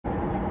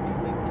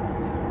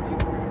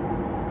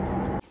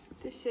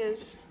This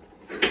is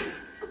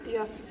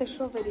the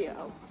official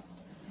video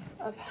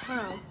of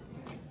how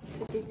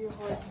to give your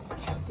horse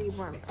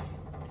dewormer.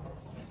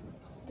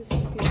 This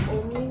is the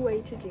only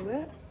way to do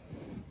it.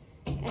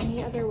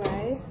 Any other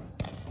way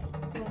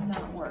will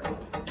not work.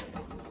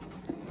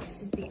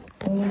 This is the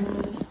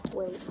only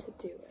way to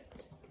do it.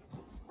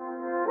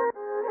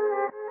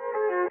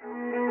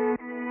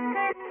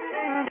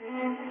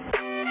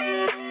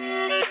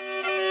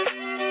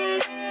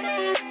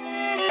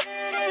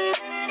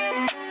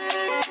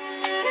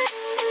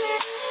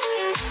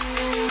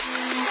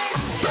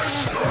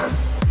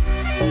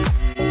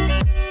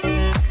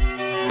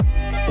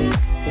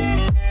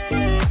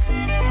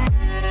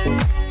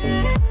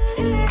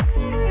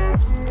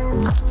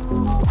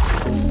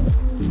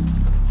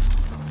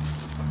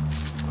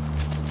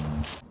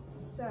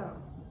 So,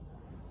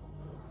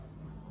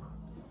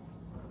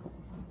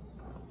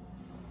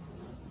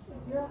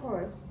 if your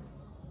horse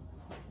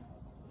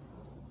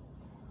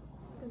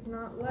does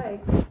not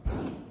like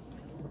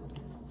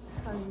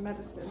having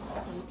medicine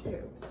in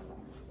tubes,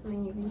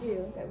 something you can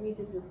do that we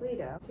did with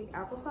Lido, take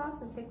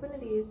applesauce and take one of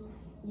these,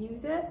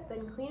 use it,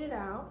 then clean it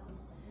out,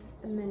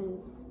 and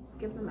then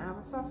give them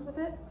applesauce with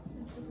it.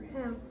 And so for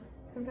him,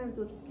 sometimes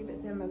we'll just give it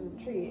to him as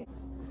a treat.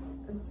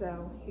 And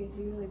so he's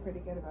usually pretty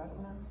good about it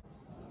now.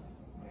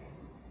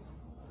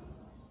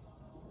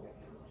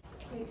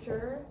 Make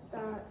sure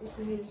that if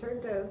you need a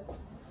certain dose,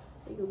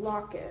 that you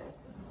lock it.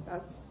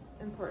 That's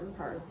an important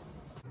part.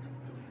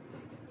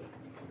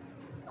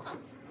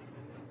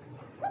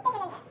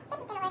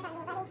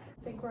 I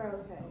think we're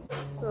okay.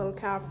 There's a little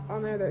cap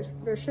on there.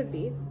 There should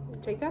be.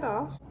 Take that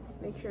off.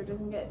 Make sure it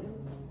doesn't get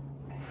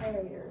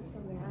hairy or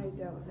something. I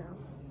don't know.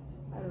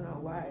 I don't know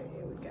why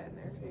it would get in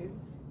their food.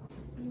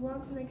 You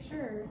want to make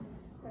sure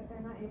that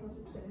they're not able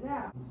to spit it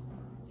out.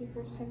 It's your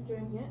first time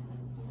doing it.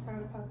 You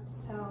kind of have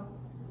to tell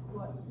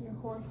what your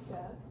horse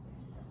does.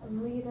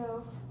 And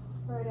Lido,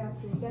 right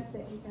after he gets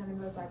it, he kind of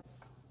goes like,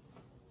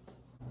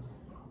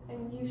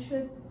 and you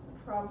should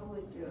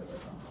probably do it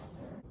with a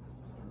halter.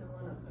 I don't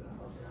want to put a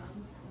halter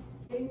on.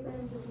 Baby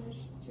birds are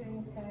finished chewing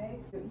his hay.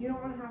 You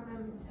don't want to have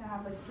them to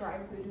have like dry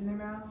food in their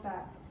mouth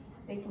that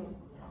they can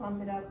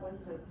clump it up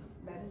with the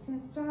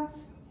medicine stuff,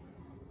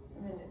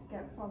 and then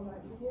it falls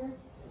out easier.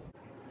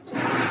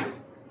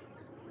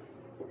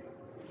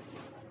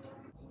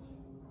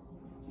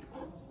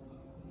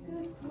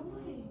 Good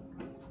boy.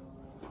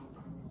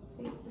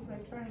 He's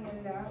like trying to get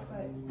it out, but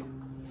I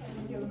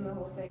didn't give him the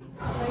whole thing.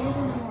 If I gave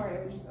him more,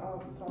 it would just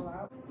all fall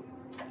out.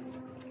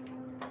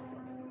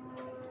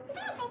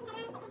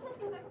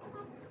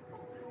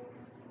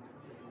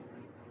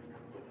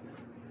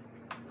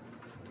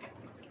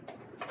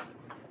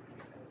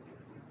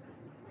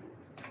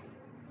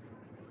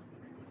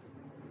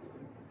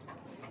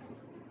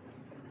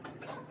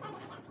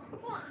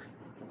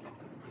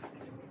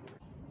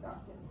 Got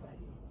this,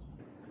 buddy.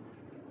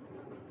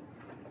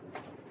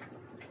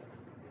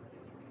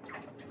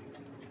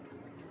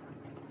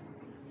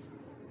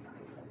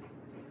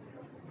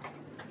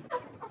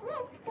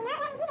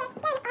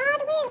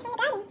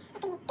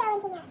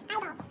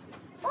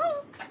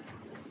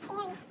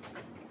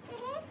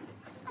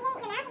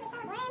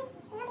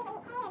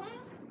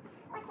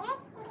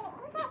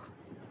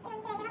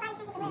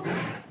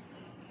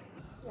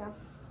 Yeah,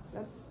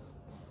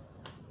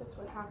 that's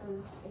what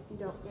happens if you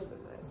don't give them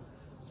this.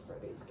 It's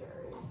pretty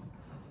scary.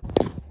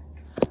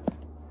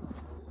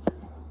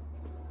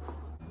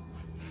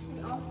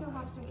 We also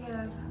have to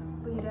give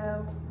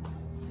Lido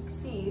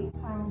Succeed.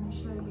 So I'm going to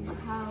show you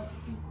how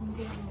you can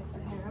give it to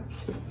him.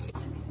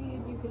 Succeed,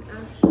 you can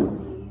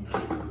actually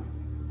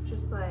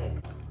just like,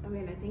 I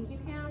mean, I think you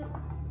can.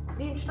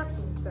 The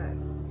instructions said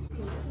you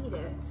can feed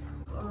it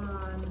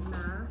on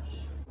mash.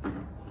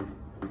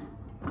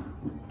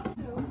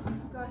 So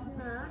I've got his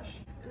mash,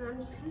 and I'm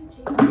just going to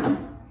take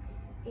this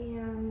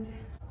and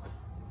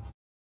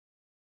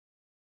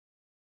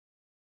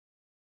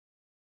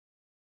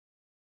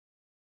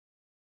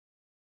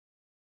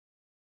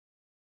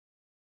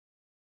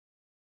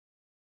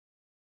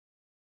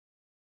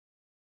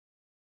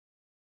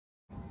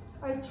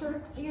I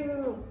tricked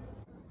you.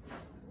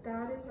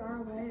 That is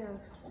our way of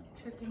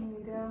tricking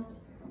Lido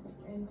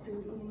into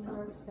eating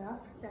gross stuff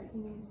that he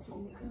needs to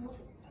eat.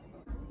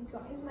 He's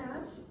got his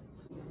mash,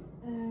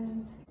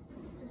 and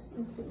just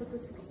since we put the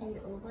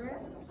Succeed over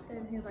it,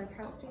 then he like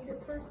has to eat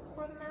it first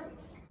before the mash.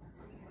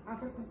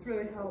 Applesauce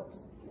really helps.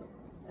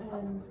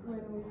 And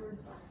when we were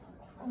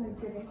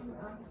getting him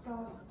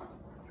applesauce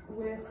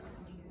with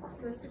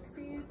the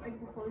Succeed, like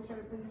before we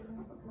started putting him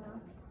in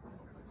mash,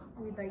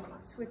 we'd like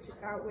switch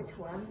out which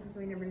one, so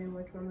we never knew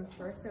which one was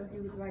first. So he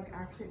would like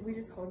actually, we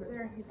just hold it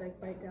there and he'd like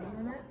bite down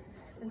on it,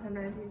 and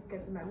sometimes he'd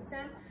get the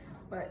medicine,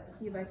 but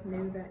he like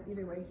knew that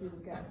either way he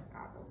would get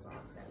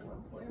applesauce at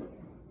one point.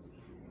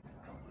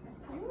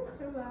 You are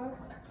so loud.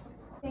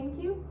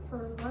 Thank you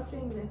for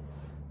watching this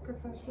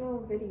professional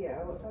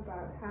video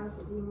about how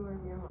to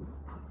deworm your horse.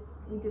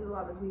 We did a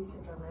lot of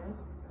research on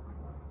this,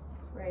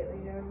 right,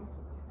 Lido?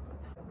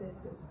 This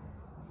is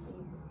the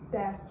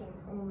best and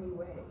only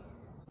way.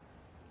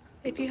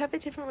 If you have a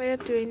different way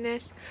of doing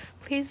this,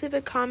 please leave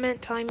a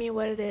comment telling me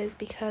what it is,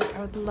 because I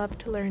would love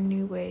to learn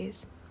new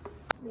ways.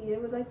 Lita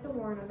would like to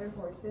warn other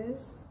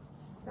horses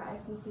that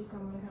if you see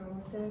someone coming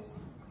with this,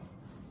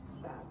 it's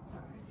a bad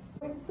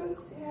sign. It's so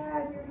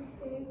sad, your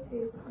hay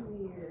tastes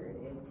weird.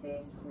 It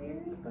tastes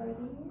weird, buddy.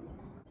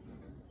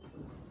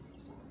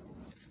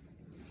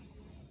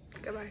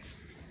 Goodbye.